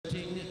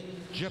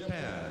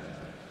Japan,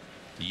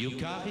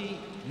 Yukari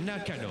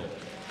Nakano.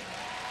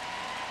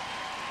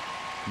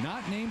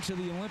 Not named to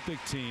the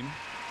Olympic team.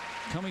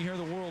 Coming here to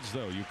the Worlds,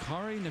 though,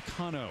 Yukari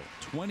Nakano,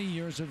 20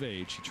 years of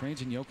age. She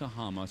trains in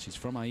Yokohama. She's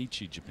from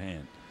Aichi,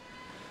 Japan.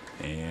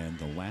 And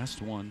the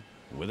last one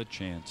with a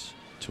chance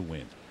to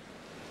win.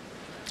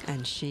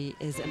 And she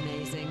is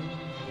amazing.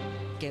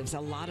 Gives a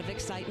lot of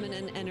excitement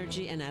and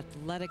energy and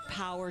athletic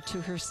power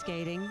to her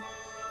skating.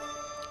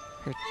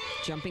 Her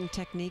jumping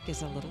technique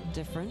is a little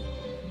different,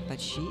 but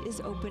she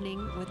is opening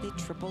with a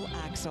triple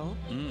axel.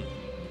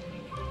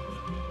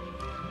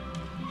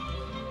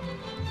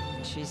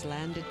 She's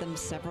landed them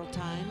several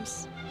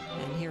times.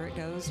 And here it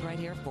goes right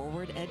here,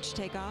 forward edge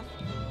takeoff.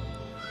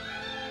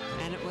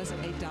 And it was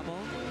a double.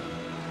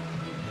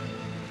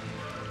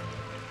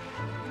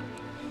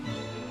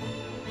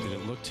 Did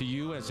it look to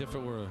you as if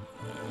it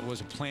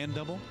was a planned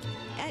double?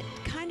 It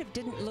kind of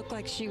didn't look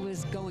like she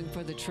was going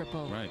for the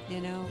triple. Right. You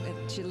know,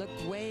 she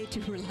looked way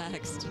too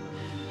relaxed.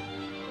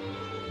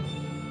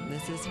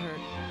 This is her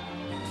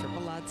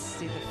triple lutz.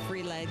 See the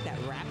free leg that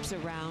wraps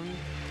around.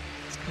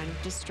 It's kind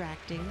of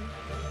distracting.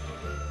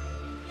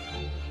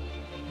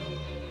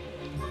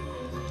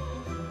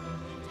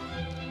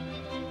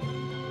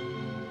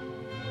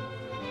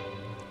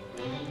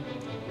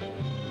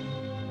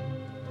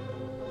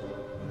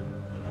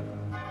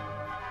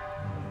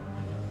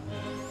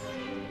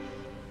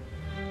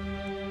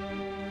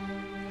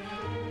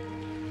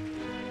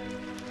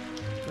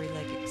 Free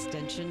leg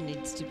extension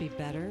needs to be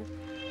better.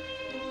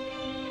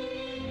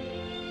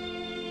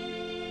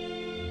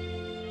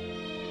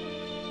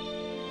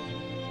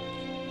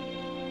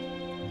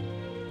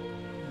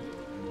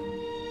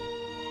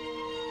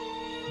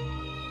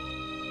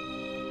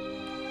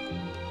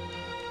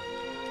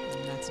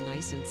 That's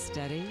nice and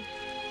steady.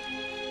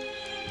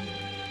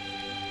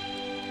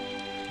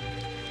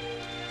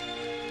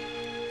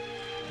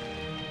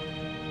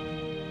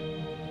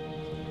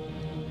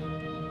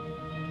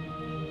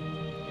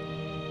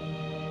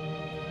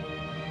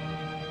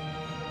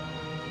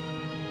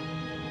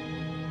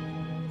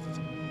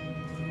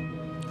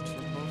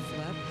 Triple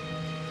flip.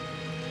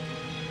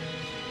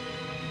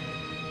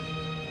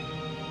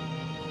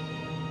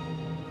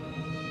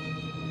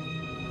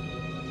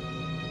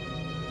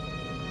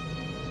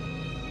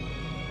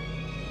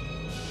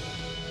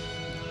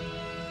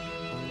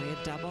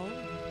 Double.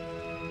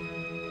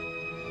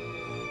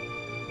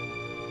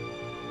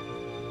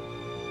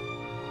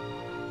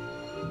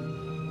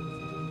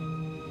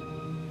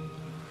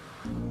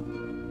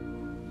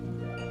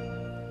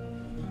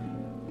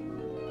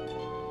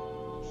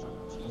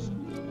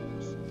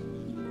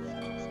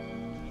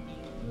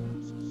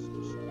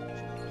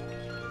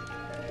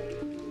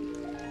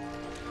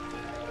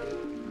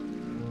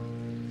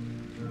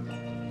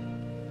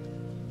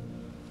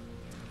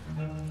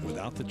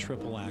 Without the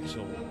triple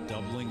axel,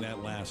 doubling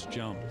that last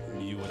jump,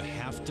 you would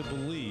have to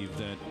believe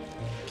that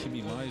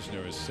Kimi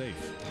Meisner is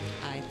safe.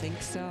 I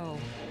think so.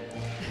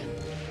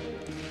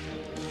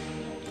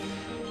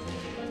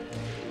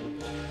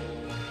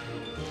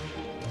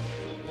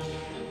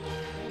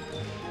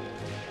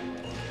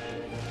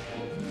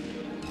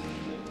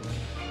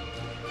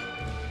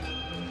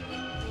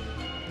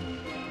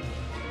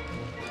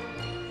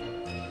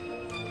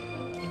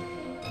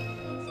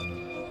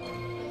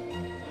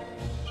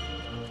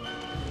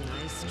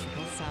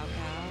 Triple sow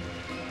cow.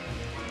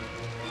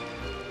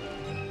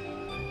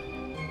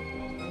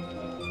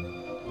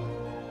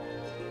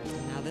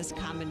 Now this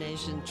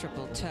combination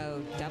triple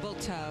toe, double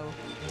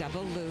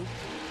loop.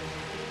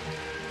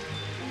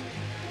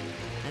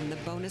 And the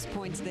bonus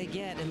points they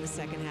get in the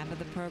second half of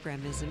the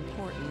program is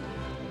important.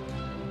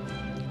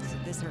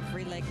 So her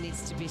free leg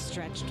needs to be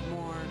stretched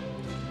more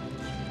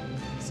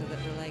so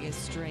that the leg is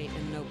straight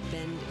and no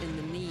bend in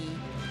the knee.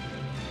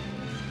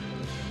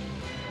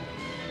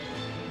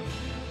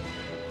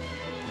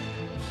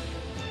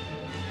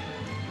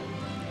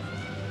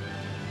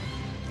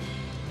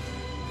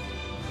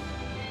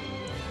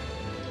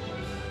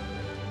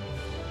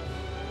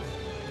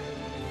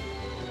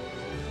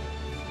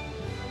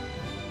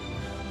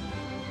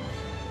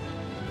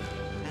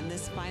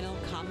 Final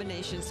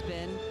combination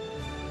spin.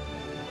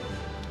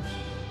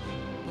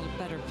 A little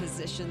better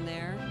position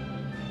there.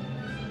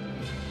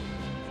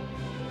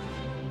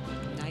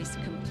 Nice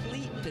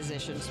complete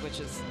positions, which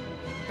is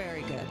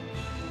very good.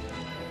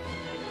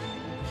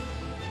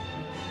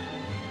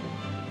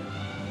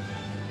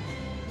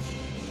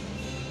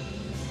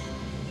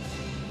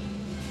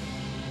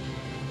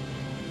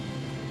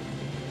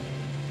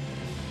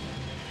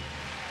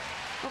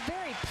 Well,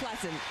 very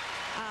pleasant.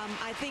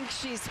 I think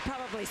she's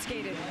probably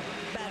skated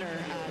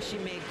better. She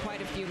made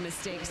quite a few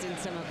mistakes in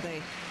some of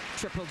the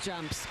triple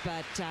jumps,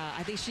 but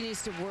I think she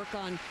needs to work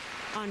on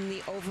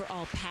the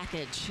overall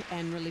package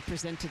and really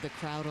present to the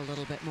crowd a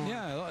little bit more.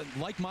 Yeah,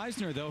 like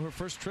Meisner, though, her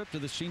first trip to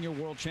the Senior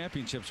World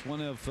Championships,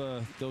 one of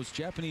those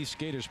Japanese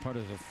skaters, part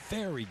of a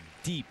very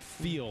deep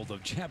field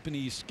of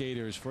Japanese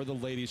skaters for the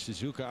ladies.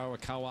 Suzuka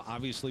Arakawa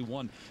obviously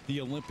won the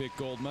Olympic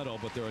gold medal,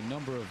 but there are a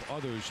number of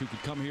others who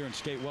could come here and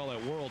skate well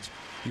at Worlds.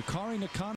 Yukari Nakano